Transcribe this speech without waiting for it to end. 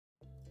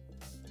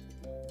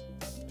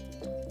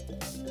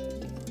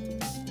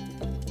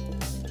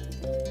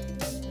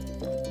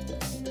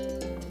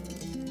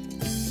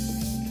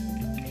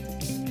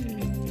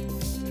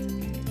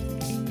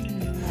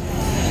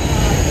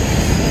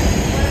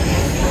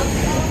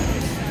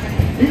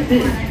This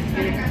is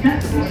an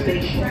accessible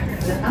station.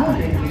 The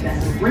elevator is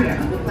at the rear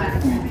of the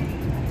platform.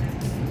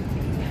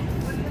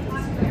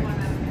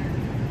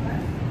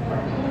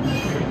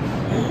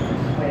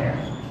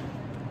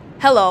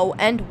 Hello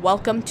and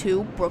welcome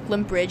to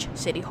Brooklyn Bridge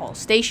City Hall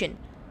Station.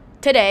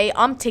 Today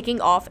I'm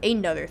ticking off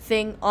another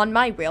thing on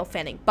my rail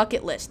fanning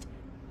bucket list.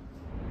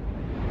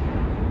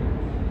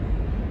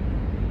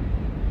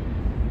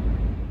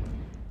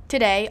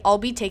 Today I'll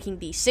be taking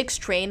the 6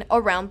 train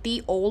around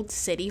the old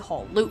City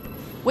Hall loop,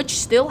 which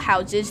still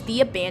houses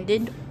the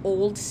abandoned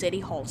old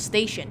City Hall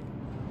station.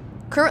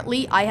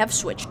 Currently I have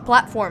switched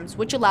platforms,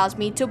 which allows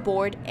me to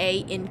board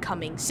a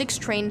incoming 6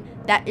 train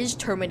that is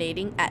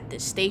terminating at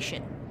this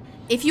station.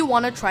 If you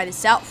want to try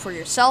this out for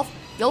yourself,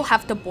 you'll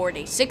have to board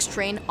a 6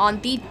 train on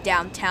the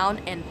downtown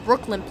and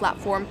Brooklyn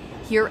platform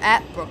here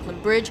at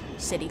Brooklyn Bridge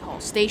City Hall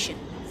Station.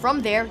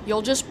 From there,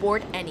 you'll just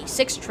board any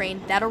 6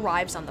 train that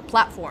arrives on the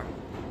platform.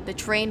 The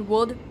train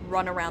would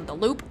run around the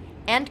loop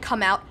and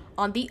come out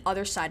on the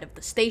other side of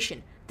the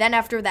station. Then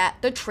after that,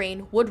 the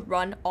train would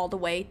run all the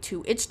way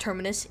to its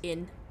terminus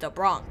in the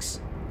Bronx.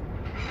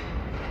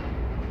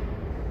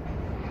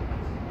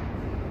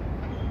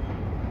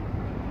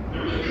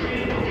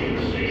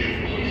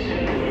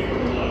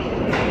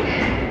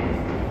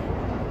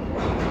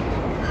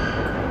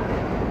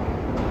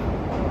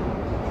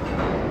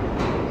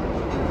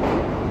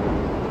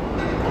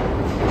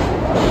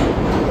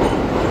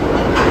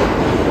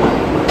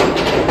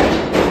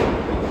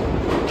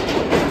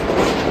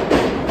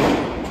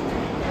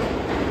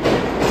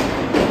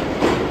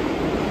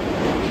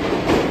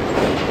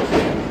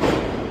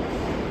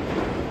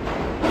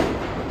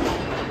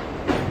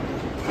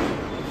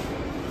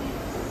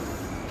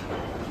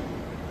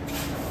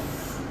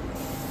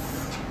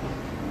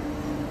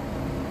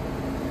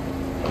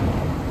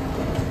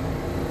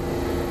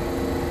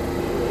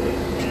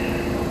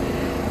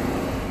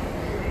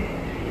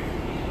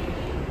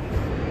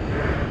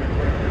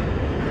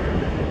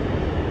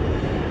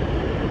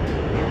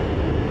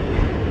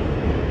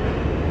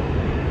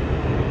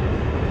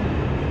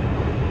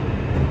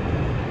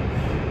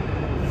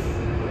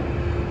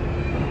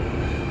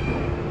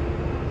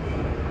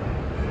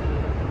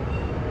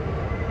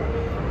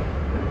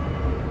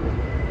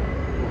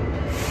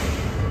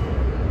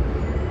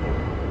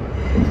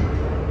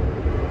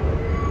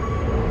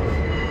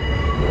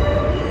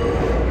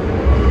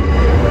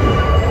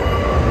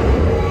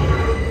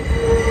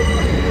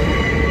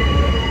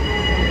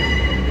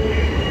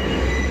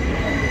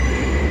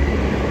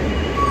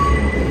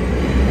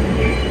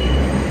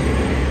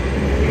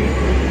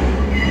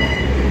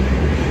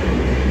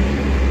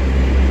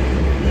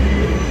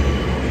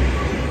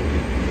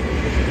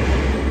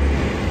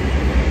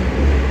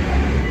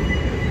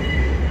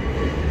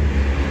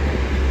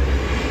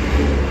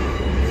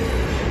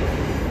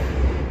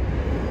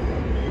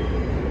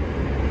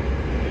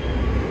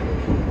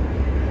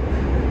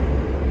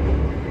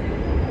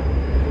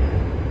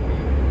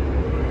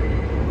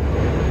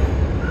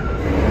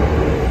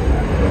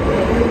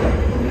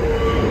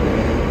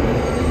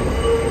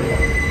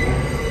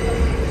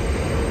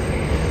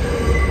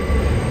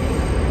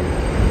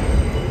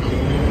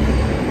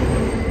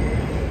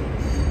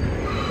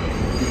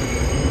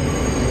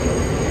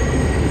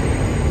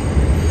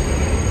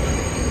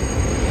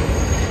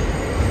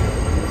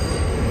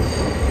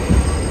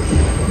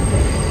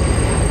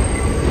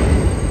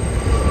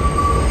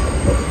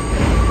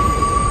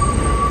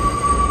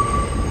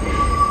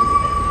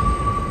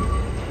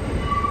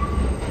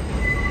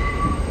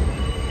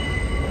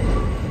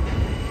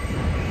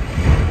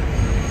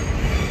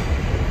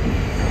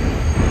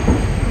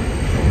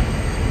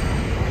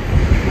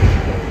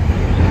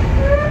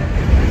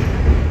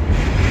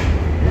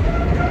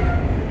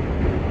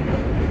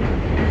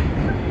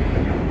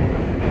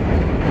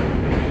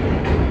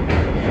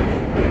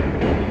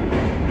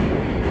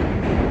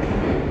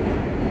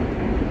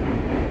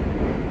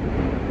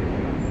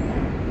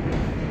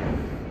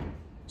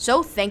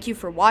 So thank you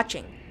for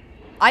watching.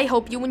 I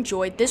hope you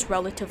enjoyed this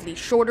relatively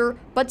shorter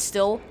but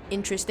still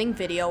interesting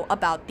video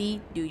about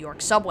the New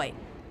York subway.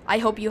 I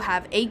hope you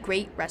have a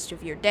great rest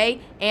of your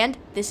day, and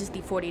this is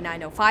the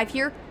 4905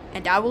 here,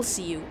 and I will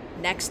see you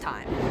next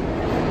time.